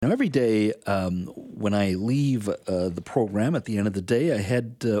every day when I leave the program at the end of the day, I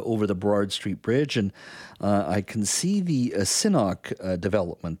head over the Broad Street Bridge, and I can see the Senakw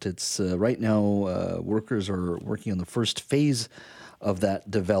development. It's right now workers are working on the first phase of that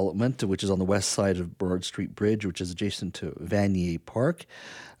development, which is on the west side of Broad Street Bridge, which is adjacent to Vanier Park.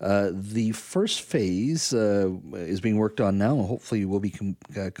 The first phase is being worked on now, and hopefully will be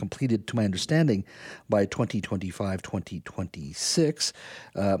completed, to my understanding, by 2025, 2026.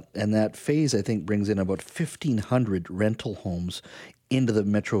 And that phase, I think, brings in about 1,500 rental homes into the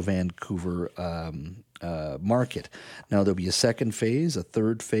Metro Vancouver market. Now, there'll be a second phase, a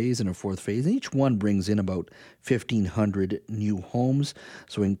third phase, and a fourth phase. And each one brings in about 1,500 new homes.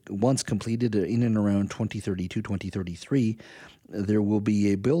 So once completed in and around 2032, 2033, there will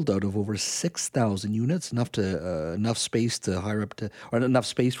be a build-out of over 6,000 units, enough space to hire up to, or enough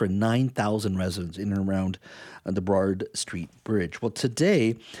space for 9,000 residents in and around the Broad Street Bridge. Well,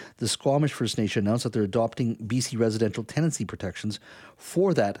 today, the Squamish First Nation announced that they're adopting BC residential tenancy protections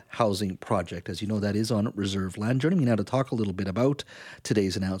for that housing project. As you know, that is on reserve land. Joining me now to talk a little bit about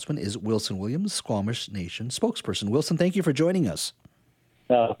today's announcement is Wilson Williams, Squamish Nation spokesperson. Wilson, thank you for joining us.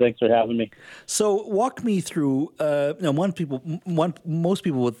 Thanks for having me. So walk me through, most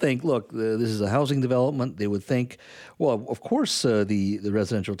people would think, look, this is a housing development. They would think, well, of course, the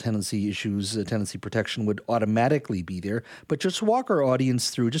residential tenancy issues, tenancy protection would automatically be there. But just walk our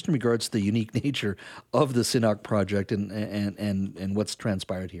audience through, just in regards to the unique nature of the Senakw project and what's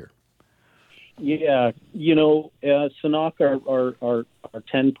transpired here. Yeah, Senakw, our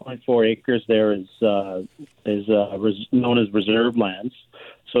 10.4 acres there is known as reserve lands.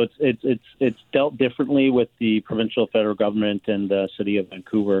 So it's dealt differently with the provincial federal government and the city of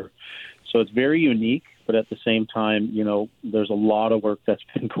Vancouver. So it's very unique, but at the same time, there's a lot of work that's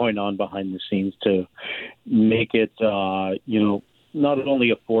been going on behind the scenes to make it, not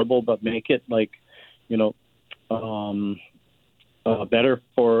only affordable, but make it better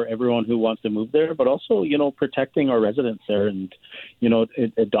for everyone who wants to move there, but also, protecting our residents there and,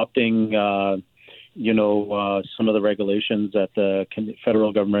 adopting, some of the regulations that the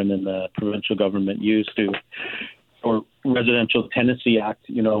federal government and the provincial government use for Residential Tenancy Act.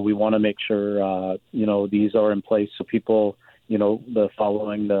 We want to make sure, these are in place so people,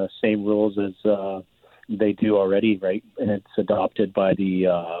 following the same rules as they do already, right? And it's adopted by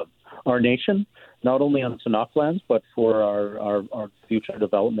our nation, not only on Senakw lands, but for our future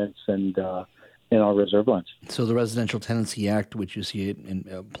developments and in our reserve lands. So the Residential Tenancy Act, which you see it in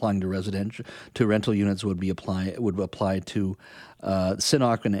applying to rental units, would apply to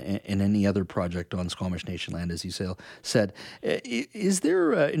Senakw and any other project on Squamish Nation land, as you said. Is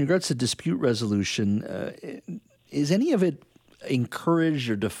there, in regards to dispute resolution, is any of it encouraged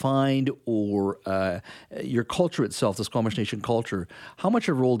or defined, or your culture itself, the Squamish Nation culture, how much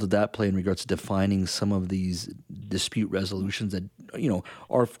a role did that play in regards to defining some of these dispute resolutions that,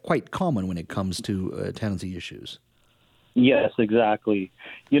 are quite common when it comes to tenancy issues? Yes, exactly.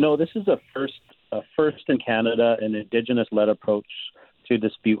 This is a first in Canada, an Indigenous-led approach to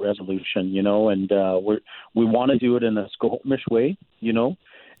dispute resolution, and we want to do it in a Squamish way,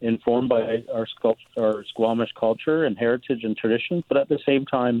 informed by our Squamish culture and heritage and traditions, but at the same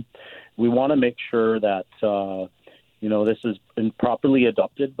time, we want to make sure that this has been properly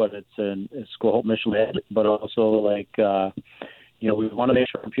adopted, but it's Squamish-led, but also we want to make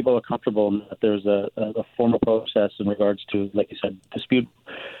sure people are comfortable and that there's a formal process in regards to, like you said, dispute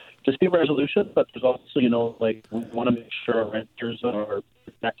resolution, but there's also, we want to make sure our renters are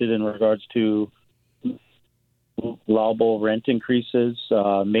protected in regards to allowable rent increases,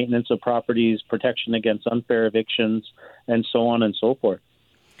 maintenance of properties, protection against unfair evictions, and so on and so forth.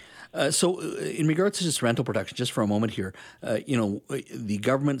 So in regards to just rental protection, just for a moment here, the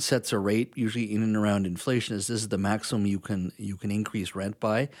government sets a rate, usually in and around inflation, as this is the maximum you can increase rent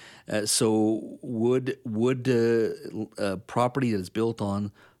by. So would property that is built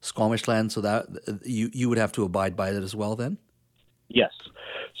on Squamish land, so that you would have to abide by that as well then? Yes.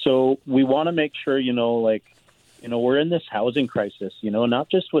 So we want to make sure, we're in this housing crisis, not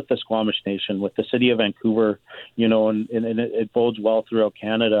just with the Squamish Nation, with the city of Vancouver, and it bodes well throughout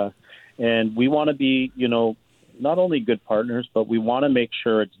Canada. And we want to be, not only good partners, but we want to make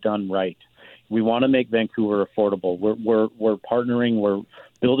sure it's done right. We want to make Vancouver affordable. We're partnering, we're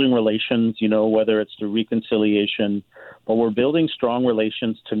building relations, whether it's through reconciliation, but we're building strong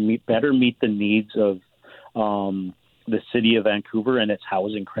relations to better meet the needs of the city of Vancouver and its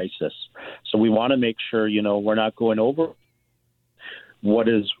housing crisis. So we want to make sure, we're not going over what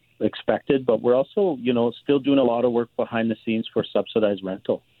is expected, but we're also, still doing a lot of work behind the scenes for subsidized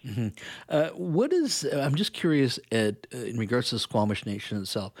rental. What is, I'm just curious in regards to the Squamish Nation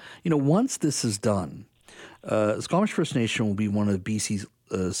itself. Once this is done, Squamish First Nation will be one of BC's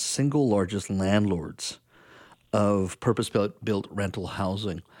single largest landlords of purpose-built rental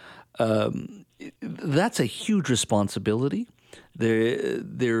housing. That's a huge responsibility.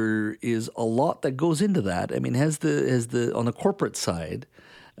 There is a lot that goes into that. I mean, has the on the corporate side,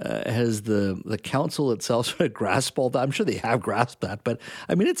 has the council itself sort of grasped all that? I'm sure they have grasped that, but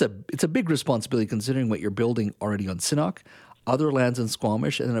I mean, it's a big responsibility considering what you're building already on Senakw, other lands in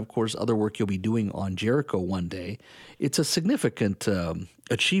Squamish, and then of course other work you'll be doing on Jericho one day. It's a significant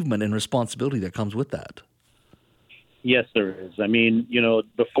achievement and responsibility that comes with that. Yes, there is. I mean,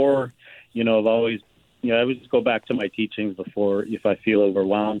 before, I've always, I always go back to my teachings before if I feel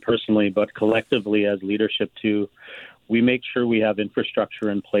overwhelmed personally, but collectively as leadership too, we make sure we have infrastructure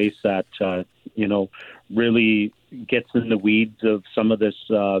in place that, really gets in the weeds of some of this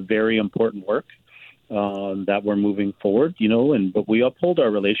very important work that we're moving forward, but we uphold our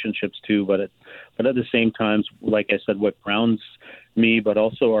relationships too. But at the same time, like I said, what grounds me, but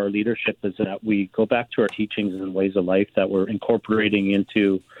also our leadership is that we go back to our teachings and ways of life that we're incorporating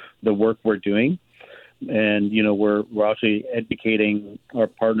into the work we're doing. And, we're actually educating our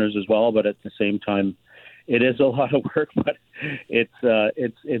partners as well, but at the same time, it is a lot of work, but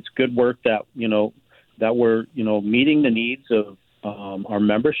it's good work that, that we're, meeting the needs of our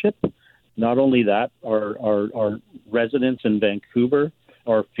membership. Not only that, our residents in Vancouver,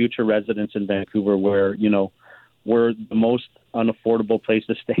 our future residents in Vancouver, where, we're the most unaffordable place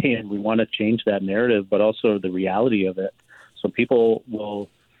to stay, and we want to change that narrative, but also the reality of it. So people will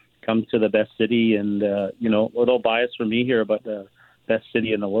come to the best city, and, a little bias for me here, but the best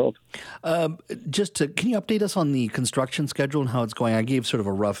city in the world. Can you update us on the construction schedule and how it's going? I gave sort of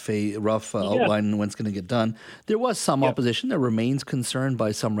a rough outline when it's going to get done. There was some opposition. There remains concern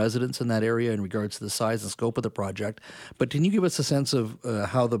by some residents in that area in regards to the size and scope of the project. But can you give us a sense of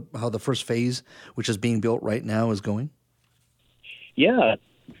how the first phase, which is being built right now, is going? Yeah.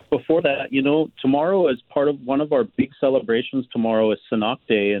 Before that, tomorrow is part of one of our big celebrations. Tomorrow is Senakw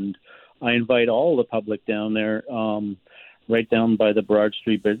Day, and I invite all the public down there, right down by the Broad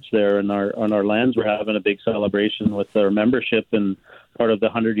Street Bridge there, and on our lands. We're having a big celebration with our membership and part of the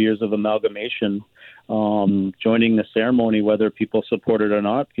 100 years of amalgamation, joining the ceremony, whether people support it or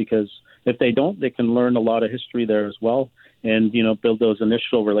not, because if they don't, they can learn a lot of history there as well, and, build those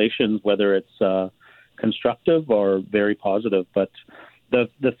initial relations, whether it's constructive or very positive. But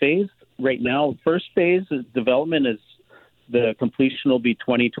the phase right now, first phase is development is the completion will be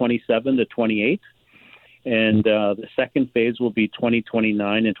 2027 to 28. And the second phase will be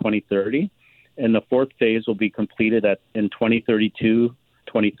 2029 and 2030. And the fourth phase will be completed in 2032,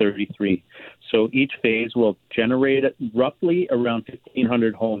 2033. So each phase will generate roughly around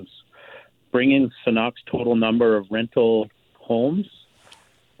 1,500 homes, bringing Senakw's total number of rental homes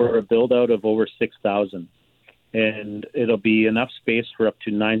for a build-out of over 6,000. And it'll be enough space for up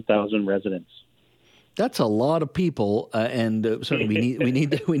to 9,000 residents. That's a lot of people, and certainly we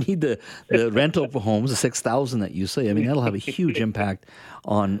need the rental homes, the 6,000 that you say. I mean, that'll have a huge impact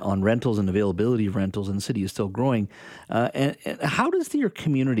on rentals and availability of rentals, and the city is still growing. And how does your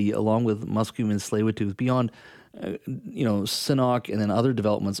community, along with Musqueam and Tsleil-Waututh, beyond Senakw and then other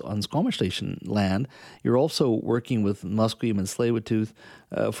developments on Squamish Nation land, you're also working with Musqueam and Tsleil-Waututh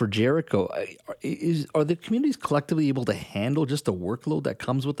for Jericho. Are the communities collectively able to handle just the workload that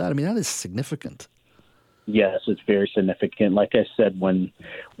comes with that? I mean, that is significant. Yes, it's very significant. Like I said, when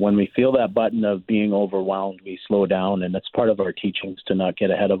we feel that button of being overwhelmed, we slow down, and that's part of our teachings to not get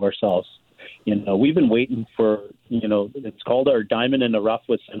ahead of ourselves. We've been waiting for, it's called our diamond in the rough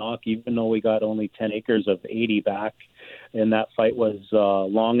with Senakw, even though we got only 10 acres of 80 back, and that fight was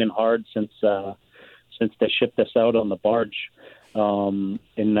long and hard since they shipped us out on the barge in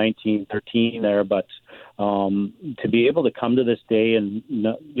 1913 there. But to be able to come to this day, and,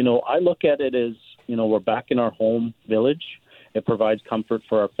 I look at it as, we're back in our home village. It provides comfort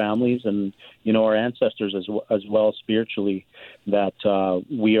for our families and, our ancestors as well spiritually, that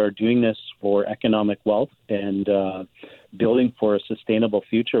we are doing this for economic wealth and building for a sustainable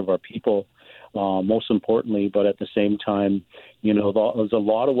future of our people, most importantly. But at the same time, there's a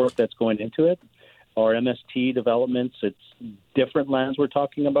lot of work that's going into it. Our MST developments, it's different lands we're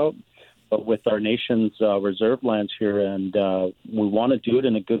talking about, but with our nation's reserve lands here, and we want to do it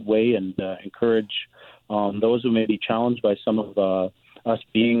in a good way and encourage those who may be challenged by some of us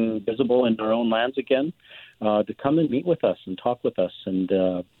being visible in our own lands again, to come and meet with us and talk with us and,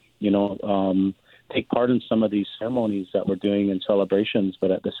 take part in some of these ceremonies that we're doing and celebrations.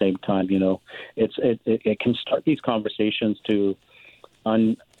 But at the same time, it can start these conversations to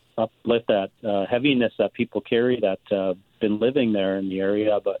uplift that heaviness that people carry that been living there in the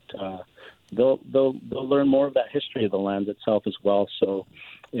area, but they'll learn more of that history of the land itself as well. So,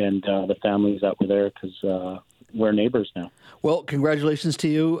 and the families that were there, because we're neighbors now. Well, congratulations to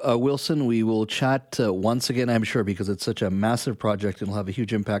you, Wilson. We will chat once again, I'm sure, because it's such a massive project and it'll have a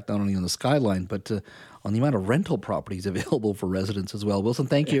huge impact not only on the skyline, but on the amount of rental properties available for residents as well. Wilson,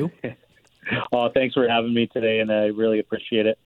 thank you. Oh, thanks for having me today, and I really appreciate it.